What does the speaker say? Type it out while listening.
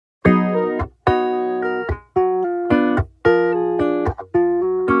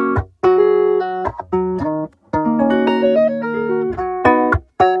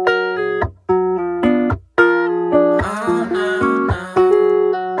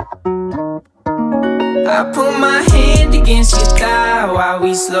I put my hand against your thigh while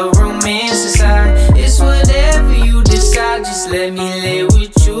we slow romance aside. It's whatever you decide, just let me lay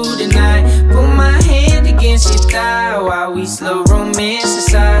with you tonight. Put my hand against your thigh while we slow romance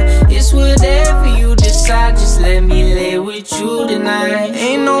aside. It's whatever you decide, just let me lay with you tonight.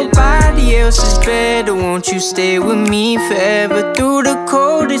 Ain't nobody else's better, won't you stay with me forever? Through the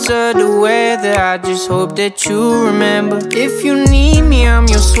coldest of the weather, I just hope that you remember. If you need me, I'm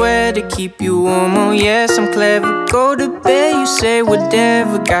your sweater, keep you warm, oh yes, I'm clever. Go to bed, you say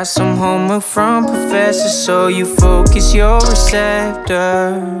whatever, got some homework from professor, so you focus your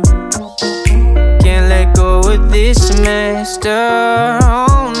receptor. Can't let go of this semester,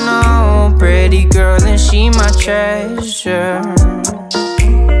 oh no. Pretty girl and she my treasure.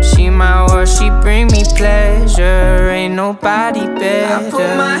 She my world, she bring me pleasure. Ain't nobody better. I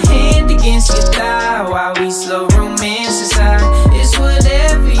put my hand against your thigh while we slow romance aside. It's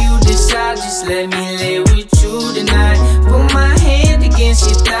whatever you decide, just let me lay with you tonight. Put my hand against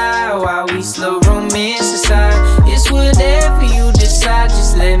your thigh while we slow romance aside. It's whatever you decide,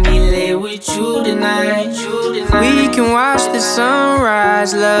 just let me lay with you tonight. We can watch the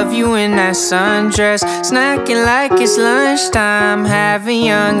sunrise, love you in that sundress, snacking like it's lunchtime, having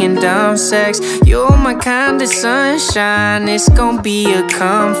young and dumb sex. You're my kind of sunshine, it's gon' be a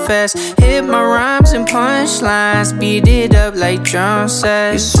confess. Hit my rhymes and punchlines, beat it up like drum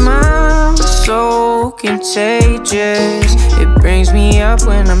sets. Your smile is so contagious, it brings me up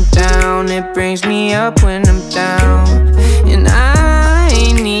when I'm down, it brings me up when I'm down. And I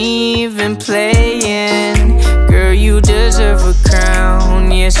ain't even playing, girl, you deserve a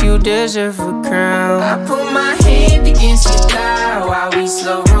crown, yes, you deserve a crown. I put my hand against your thigh while we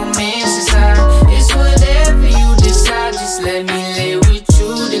slow romance aside. It's whatever you decide, just let me lay with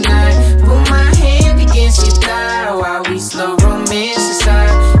you tonight. Put my hand against your thigh while we slow romance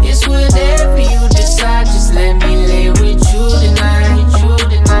aside. It's whatever you decide, just let me lay with you tonight.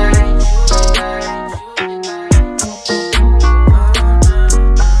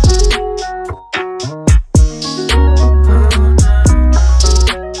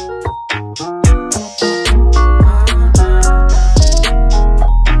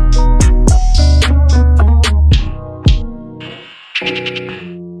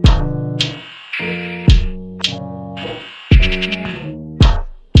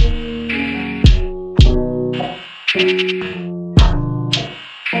 You.